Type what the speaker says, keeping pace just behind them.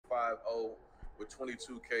5-0 with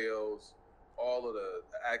 22 KOs, all of the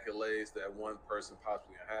accolades that one person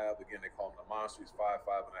possibly can have. Again, they call him the monster. He's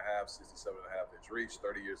 5'5.5", 67.5-inch reach,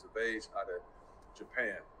 30 years of age, out of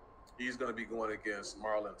Japan. He's going to be going against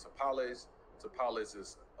Marlon Tapales. Tapales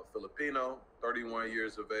is a Filipino, 31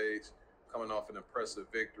 years of age, coming off an impressive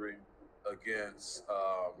victory against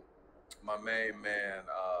my main man,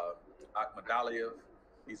 Akhmadaliev.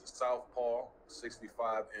 He's a southpaw,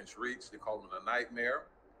 65-inch reach. They call him the Nightmare.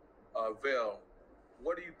 Vel,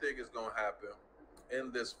 what do you think is going to happen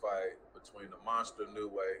in this fight between the Monster Inoue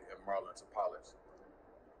and Marlon Tapales?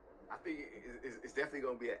 I think it's definitely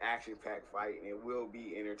going to be an action-packed fight, and it will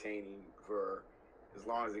be entertaining for as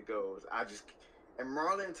long as it goes. And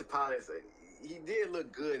Marlon Tapales, he did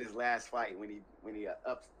look good his last fight when he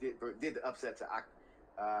did the upset to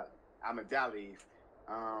Akhmadaliev.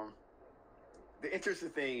 The interesting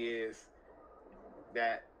thing is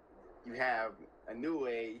that you have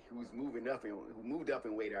Inoue who moved up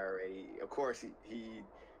in weight already. Of course, he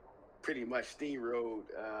pretty much steamrolled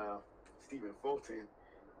Stephen Fulton.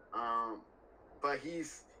 But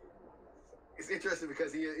it's interesting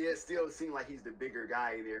because he still seems like he's the bigger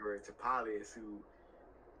guy there, where Tapales, who,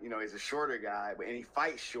 is a shorter guy, and he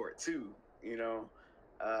fights short too, and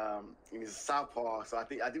he's a southpaw. So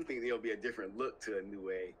I do think there'll be a different look to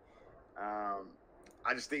Inoue.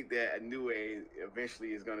 I just think that Inoue eventually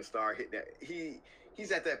is going to start hitting that.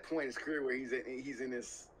 He's at that point in his career where he's in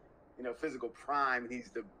his, physical prime, and he's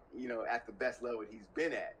at the best level he's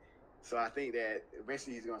been at. So I think that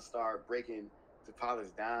eventually he's going to start breaking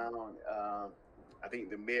Tapales down. I think in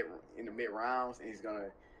the mid rounds, and he's going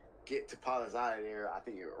to get Tapales out of there. I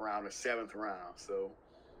think around the 7th round. So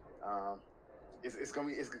it's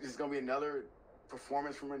going to be another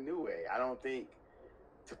performance from Inoue. I don't think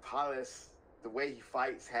Tapales, the way he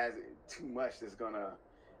fights, has too much that's going to.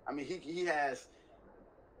 I mean, he has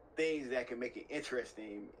things that can make it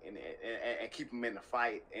interesting and keep him in the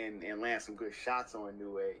fight and land some good shots on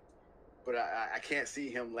Inoue. But I can't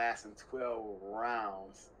see him lasting 12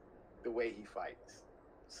 rounds the way he fights.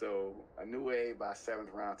 So Inoue by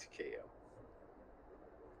 7th round to KO.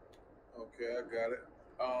 Okay, I got it.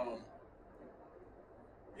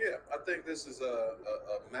 Yeah, I think this is a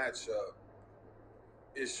matchup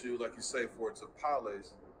issue, like you say, for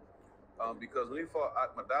Tapales, because when he fought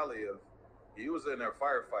Akhmadaliev, he was in there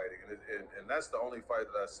firefighting, and that's the only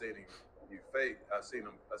fight that I've seen him face.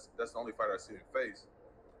 That's the only fight I've seen him face.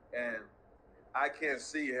 And I can't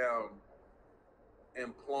see him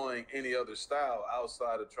employing any other style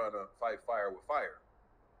outside of trying to fight fire with fire.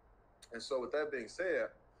 And so with that being said,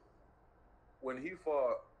 when he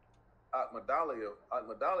fought Akhmadaliev, I'm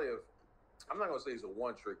not going to say he's a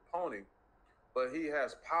one-trick pony, but he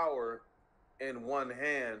has power in one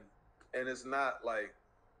hand, and it's not like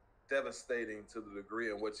devastating to the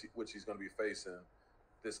degree in which he's going to be facing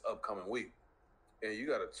this upcoming week. And you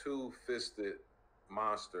got a two-fisted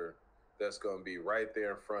monster that's going to be right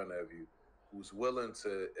there in front of you, who's willing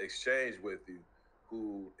to exchange with you,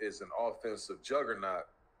 who is an offensive juggernaut.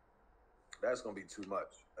 That's going to be too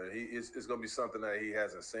much. And it's going to be something that he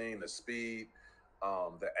hasn't seen, the speed,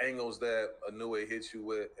 the angles that Inoue hits you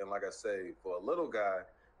with. And like I say, for a little guy,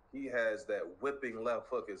 he has that whipping left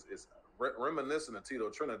hook. It's reminiscent of Tito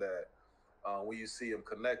Trinidad when you see him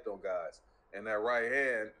connect on guys. And that right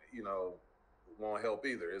hand, won't help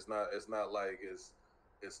either. It's not like it's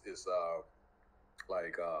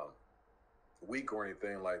weak or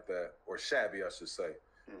anything like that, or shabby, I should say.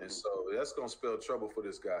 Mm-hmm. And so that's going to spell trouble for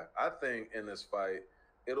this guy. I think in this fight,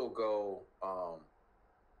 it'll go,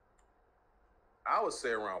 I would say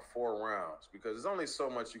around 4 rounds, because there's only so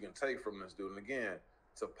much you can take from this dude. And again,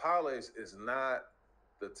 Tapales is not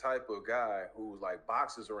the type of guy who's like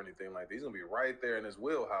boxes or anything like that. He's going to be right there in his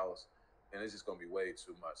wheelhouse, and it's just going to be way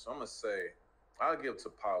too much. So I'm going to say, I'll give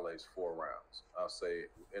Tapales 4 rounds. I'll say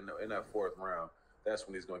in that 4th round, that's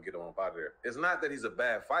when he's going to get him up out of there. It's not that he's a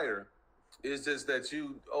bad fighter. It's just that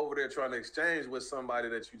you over there trying to exchange with somebody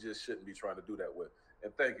that you just shouldn't be trying to do that with.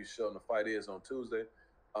 And thank you, Sheldon. The fight is on Tuesday.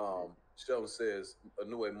 Sheldon says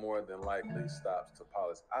Inoue more than likely stops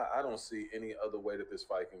Tapales. I don't see any other way that this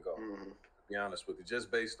fight can go, to be honest with you,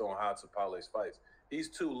 just based on how Tapales fights. He's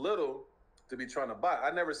too little to be trying to box.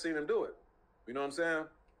 I never seen him do it. You know what I'm saying?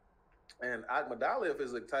 And Akhmadaliev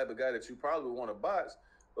is the type of guy that you probably want to box,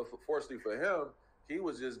 but fortunately for him, he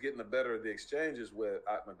was just getting the better of the exchanges with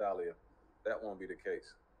Akhmadaliev. That won't be the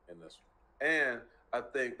case in this one. And I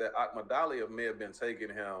think that Akhmadaliev may have been taking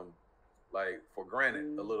him like for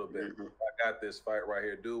granted a little bit. I got this fight right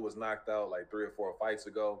here. Dude was knocked out like 3 or 4 fights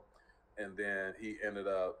ago, and then he ended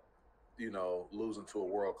up, losing to a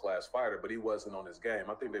world-class fighter, but he wasn't on his game.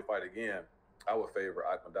 I think they fight again I would favor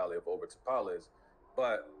Akhmadaliev over Tapales,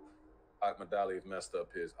 but Akhmadaliev messed up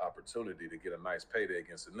his opportunity to get a nice payday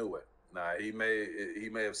against Inoue. Now he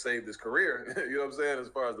may have saved his career, you know what I'm saying, as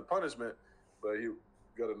far as the punishment, but he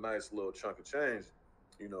got a nice little chunk of change,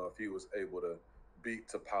 you know, if he was able to beat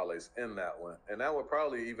Tapales in that one. And that would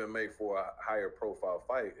probably even make for a higher profile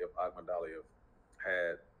fight if Akhmadaliev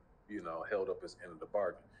had, you know, held up his end of the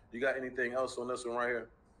bargain. You got anything else on this one right here?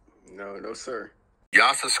 No, sir.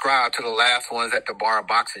 Y'all subscribe to the Last Ones at the Bar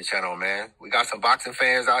Boxing channel, man. We got some boxing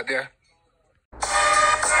fans out there.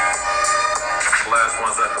 Last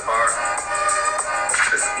Ones at the Bar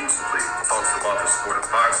exclusively talks about the sport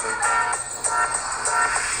of boxing